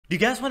Do you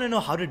guys want to know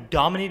how to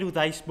dominate with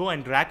IceBow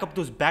and rack up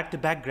those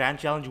back-to-back Grand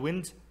Challenge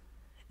wins?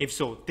 If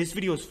so, this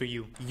video is for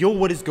you. Yo,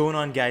 what is going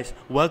on guys?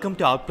 Welcome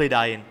to Outplayed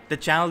Iron, the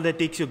channel that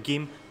takes your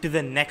game to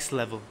the next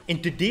level.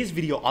 In today's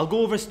video, I'll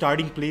go over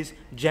starting plays,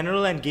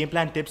 general and game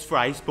plan tips for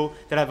IceBow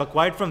that I've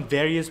acquired from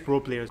various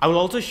pro players. I will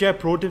also share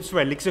pro tips for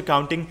elixir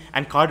counting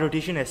and card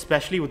rotation,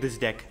 especially with this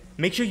deck.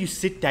 Make sure you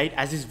sit tight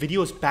as this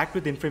video is packed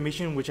with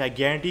information which I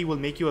guarantee will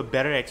make you a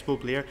better xbow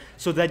player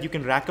so that you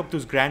can rack up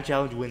those Grand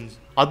Challenge wins.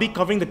 I'll be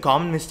covering the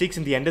common mistakes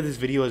in the end of this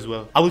video as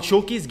well. I will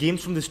showcase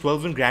games from this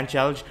 12-win Grand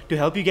Challenge to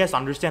help you guys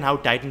understand how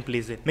Tyton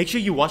plays it. Make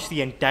sure you watch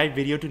the entire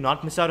video to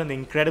not miss out on the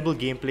incredible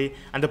gameplay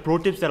and the pro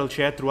tips that I'll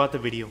share throughout the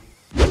video.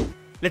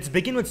 Let's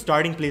begin with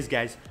starting plays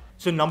guys.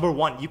 So number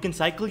 1, you can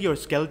cycle your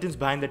skeletons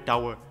behind the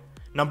tower.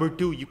 Number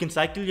 2, you can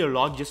cycle your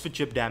log just for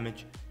chip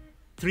damage.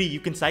 3, you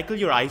can cycle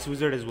your ice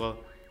wizard as well.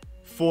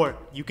 4,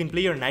 you can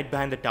play your knight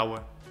behind the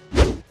tower.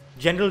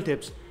 General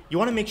tips. You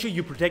want to make sure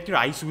you protect your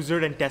ice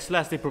wizard and Tesla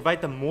as they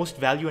provide the most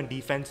value and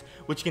defense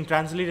which can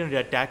translate into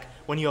attack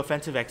when you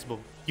offensive xbow.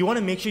 You want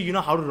to make sure you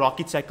know how to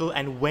rocket cycle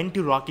and when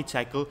to rocket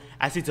cycle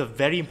as it's a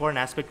very important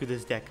aspect with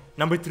this deck.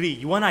 Number 3,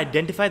 you want to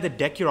identify the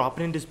deck your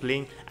opponent is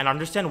playing and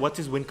understand what's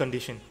his win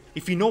condition.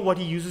 If you know what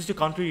he uses to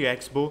counter your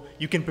xbow,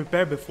 you can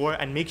prepare before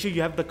and make sure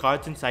you have the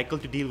cards in cycle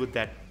to deal with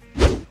that.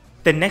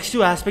 The next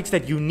two aspects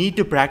that you need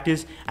to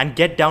practice and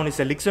get down is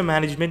elixir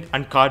management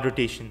and card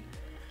rotation.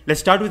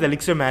 Let's start with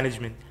elixir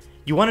management.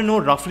 You want to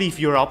know roughly if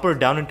you're up or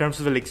down in terms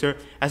of elixir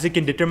as it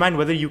can determine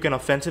whether you can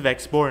offensive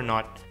xbow or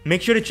not.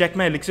 Make sure to check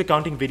my elixir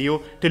counting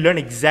video to learn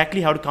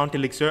exactly how to count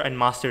elixir and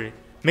master it.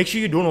 Make sure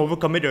you don't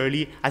overcommit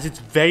early as it's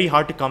very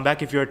hard to come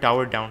back if you're a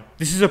tower down.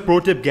 This is a pro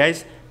tip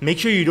guys, make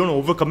sure you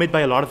don't overcommit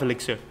by a lot of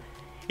elixir.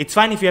 It's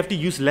fine if you have to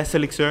use less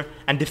elixir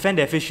and defend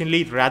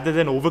efficiently rather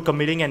than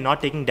overcommitting and not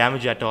taking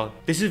damage at all.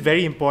 This is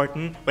very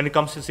important when it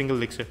comes to single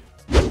elixir.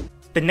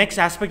 The next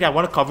aspect I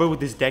want to cover with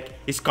this deck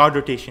is card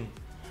rotation.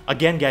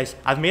 Again guys,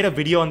 I've made a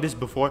video on this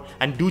before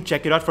and do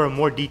check it out for a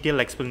more detailed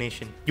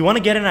explanation. You want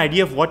to get an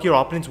idea of what your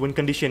opponent's win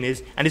condition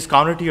is and his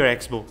counter to your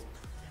xbow.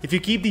 If you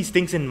keep these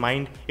things in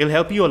mind, it'll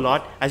help you a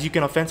lot as you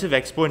can offensive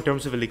xbow in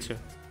terms of elixir.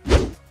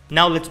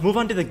 Now let's move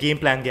on to the game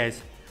plan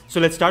guys. So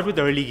let's start with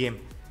the early game.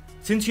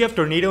 Since you have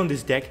Tornado in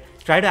this deck,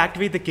 try to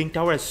activate the King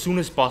Tower as soon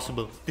as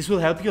possible. This will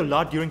help you a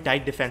lot during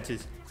tight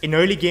defenses. In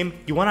early game,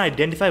 you want to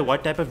identify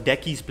what type of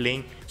deck he's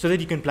playing so that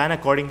you can plan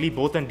accordingly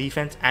both on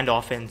defense and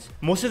offense.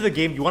 Most of the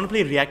game, you want to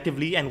play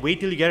reactively and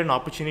wait till you get an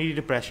opportunity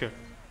to pressure.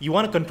 You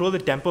want to control the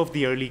tempo of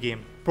the early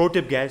game. Pro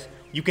tip guys,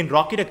 you can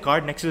rocket a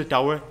card next to the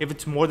tower if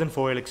it's more than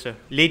 4 elixir.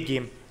 Late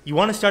game, you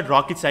want to start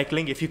rocket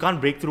cycling if you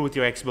can't break through with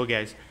your xbow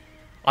guys.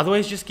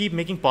 Otherwise, just keep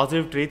making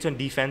positive trades on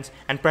defense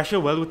and pressure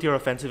well with your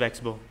offensive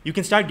xbow. You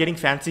can start getting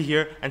fancy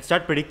here and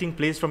start predicting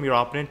plays from your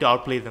opponent to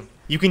outplay them.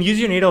 You can use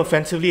your NATO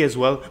offensively as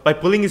well by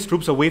pulling his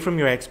troops away from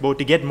your xbow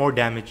to get more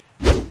damage.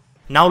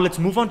 Now let's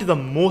move on to the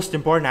most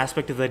important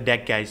aspect of the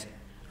deck guys,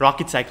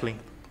 rocket cycling.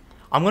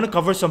 I'm going to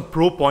cover some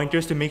pro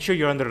pointers to make sure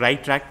you're on the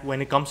right track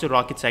when it comes to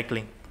rocket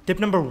cycling. Tip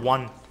number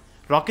 1.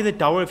 Rocket the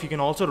tower if you can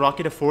also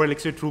rocket a 4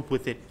 elixir troop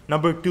with it.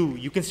 Number 2,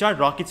 you can start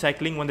rocket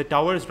cycling when the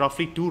tower is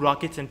roughly 2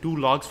 rockets and 2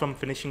 logs from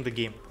finishing the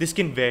game. This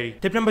can vary.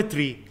 Tip number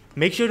 3,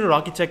 make sure to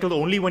rocket cycle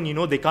only when you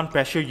know they can't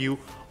pressure you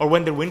or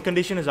when their win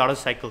condition is out of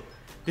cycle.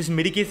 This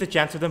mitigates the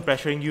chance of them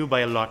pressuring you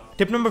by a lot.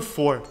 Tip number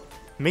 4,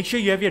 make sure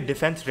you have your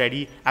defense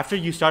ready after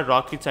you start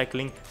rocket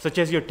cycling such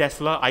as your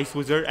Tesla, Ice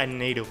Wizard and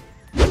NATO.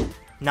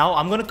 Now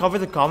I'm going to cover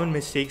the common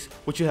mistakes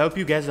which will help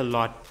you guys a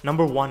lot.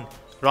 Number 1,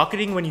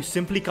 rocketing when you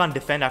simply can't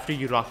defend after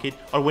you rocket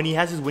or when he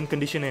has his win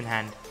condition in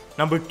hand.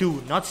 Number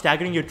 2, not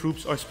staggering your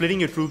troops or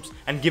splitting your troops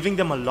and giving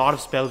them a lot of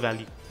spell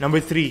value. Number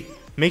 3,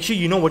 make sure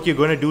you know what you're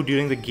going to do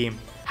during the game.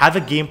 Have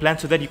a game plan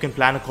so that you can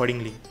plan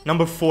accordingly.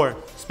 Number 4,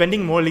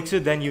 spending more elixir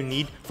than you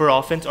need for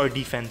offense or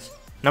defense.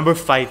 Number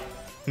 5,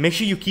 make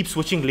sure you keep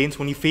switching lanes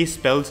when you face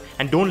spells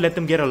and don't let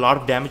them get a lot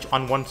of damage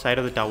on one side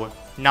of the tower.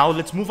 Now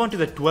let's move on to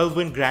the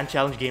 12-win Grand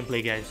Challenge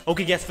gameplay guys.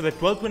 Okay guys, for the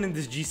 12th win in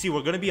this GC,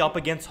 we're going to be up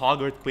against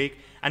Hog Earthquake,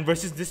 and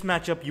versus this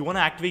matchup, you want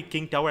to activate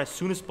King Tower as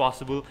soon as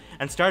possible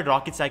and start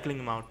rocket cycling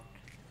him out.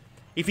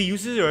 If he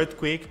uses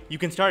Earthquake, you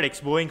can start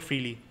xbowing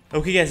freely.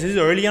 Okay guys, this is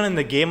early on in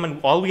the game and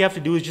all we have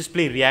to do is just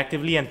play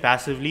reactively and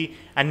passively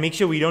and make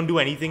sure we don't do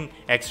anything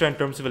extra in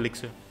terms of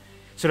elixir.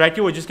 So right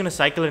here we're just going to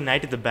cycle a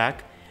knight at the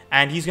back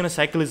and he's going to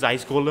cycle his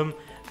ice golem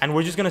and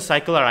we're just going to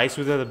cycle our ice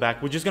wizard at the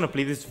back. We're just going to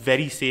play this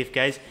very safe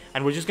guys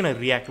and we're just going to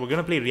react. We're going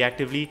to play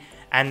reactively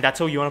and that's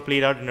how you want to play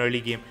it out in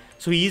early game.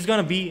 So he's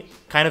going to be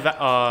kind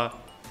of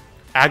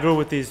aggro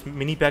with his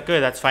mini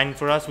P.E.K.K.A. That's fine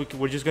for us.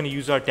 We're just going to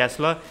use our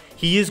Tesla.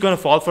 He is going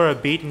to fall for a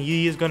bait and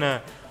he is going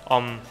to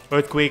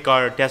Earthquake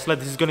our Tesla.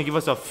 This is going to give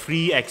us a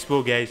free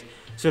expo guys.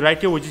 So right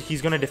here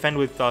he's going to defend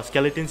with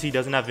skeletons. He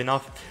doesn't have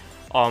enough.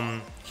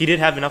 He did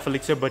have enough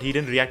elixir but he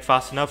didn't react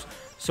fast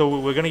enough. So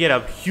we're going to get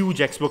a huge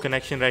expo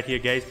connection right here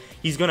guys.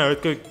 He's going to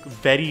Earthquake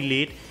very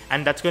late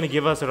and that's going to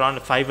give us around a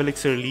 5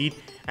 elixir lead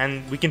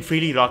and we can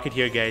freely rocket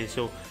here guys.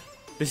 So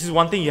this is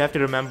one thing you have to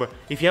remember.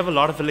 If you have a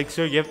lot of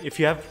elixir, if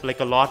you have like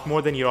a lot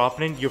more than your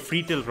opponent, you're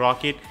free to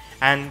rocket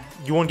and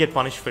you won't get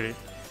punished for it.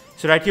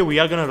 So right here we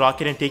are gonna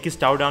rocket and take his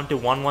tower down to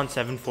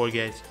 1174,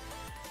 guys.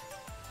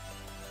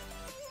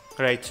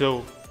 Alright,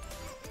 so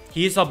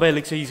he is up by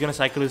elixir. He's gonna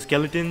cycle his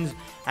skeletons,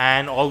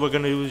 and all we're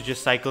gonna do is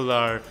just cycle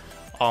our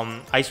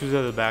ice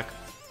wizard at the back.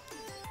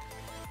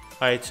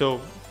 Alright,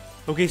 so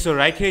okay, so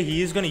right here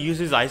he is gonna use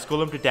his ice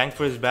golem to tank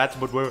for his bats,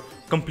 but we're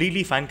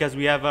completely fine because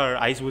we have our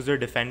ice wizard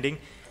defending,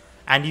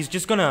 and he's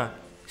just gonna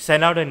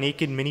send out a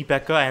naked mini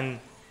P.E.K.K.A. and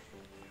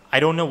I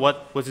don't know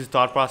what was his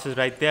thought process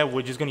right there.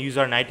 We're just gonna use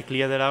our knight to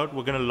clear that out.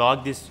 We're gonna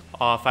log this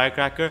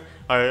firecracker.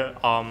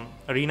 Our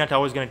arena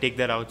tower is gonna take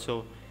that out.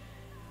 So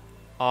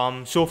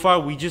so far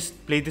we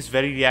just played this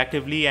very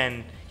reactively,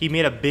 and he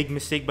made a big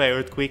mistake by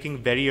earthquaking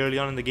very early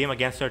on in the game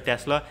against our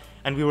Tesla,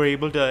 and we were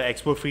able to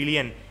explode freely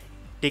and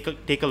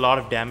take a lot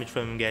of damage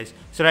from him, guys.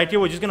 So right here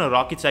we're just gonna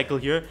rocket cycle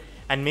here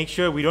and make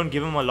sure we don't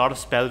give him a lot of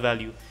spell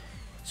value.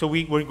 So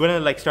we're gonna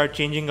like start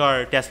changing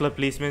our Tesla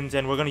placements,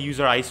 and we're gonna use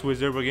our ice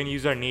wizard, we're gonna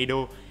use our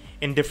Nado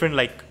in different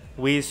like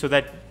ways so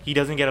that he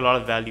doesn't get a lot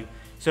of value.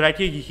 So right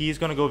here he is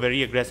gonna go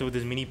very aggressive with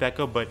his mini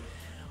P.E.K.K.A., but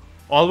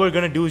all we're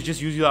gonna do is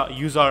just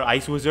use our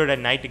ice wizard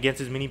and knight against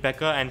his mini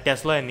P.E.K.K.A. and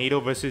Tesla and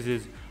Nado versus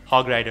his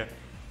hog rider.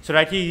 So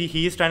right here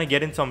he is trying to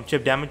get in some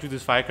chip damage with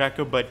his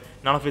firecracker, but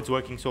none of it's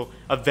working. So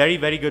a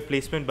very good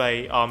placement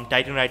by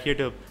Tyton right here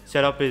to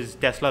set up his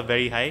Tesla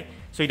very high,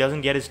 so he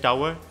doesn't get his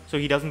tower, so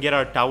he doesn't get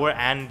our tower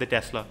and the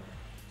Tesla.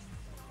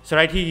 So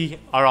right here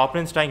our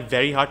opponent's trying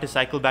very hard to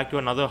cycle back to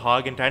another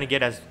hog and trying to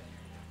get as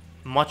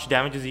much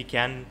damage as he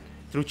can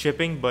through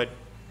chipping, but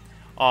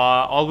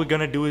all we're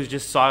gonna do is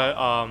just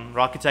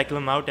rocket cycle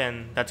him out,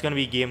 and that's gonna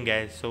be game,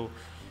 guys. So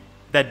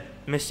that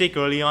mistake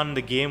early on in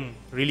the game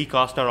really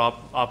cost our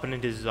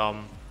opponent his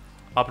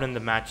opponent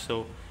the match.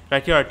 So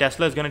right here our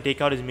Tesla is gonna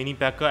take out his mini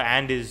P.E.K.K.A.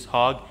 and his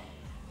hog,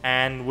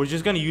 and we're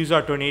just gonna use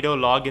our tornado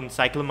log and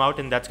cycle him out,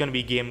 and that's gonna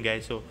be game,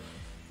 guys. So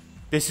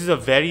this is a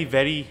very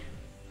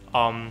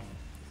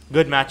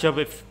good matchup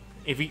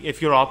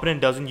if your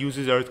opponent doesn't use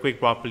his earthquake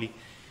properly.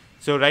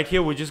 So right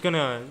here we're just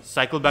gonna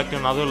cycle back to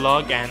another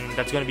log, and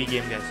that's gonna be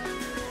game, guys.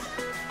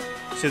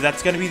 So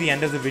that's gonna be the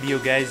end of the video,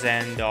 guys,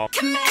 and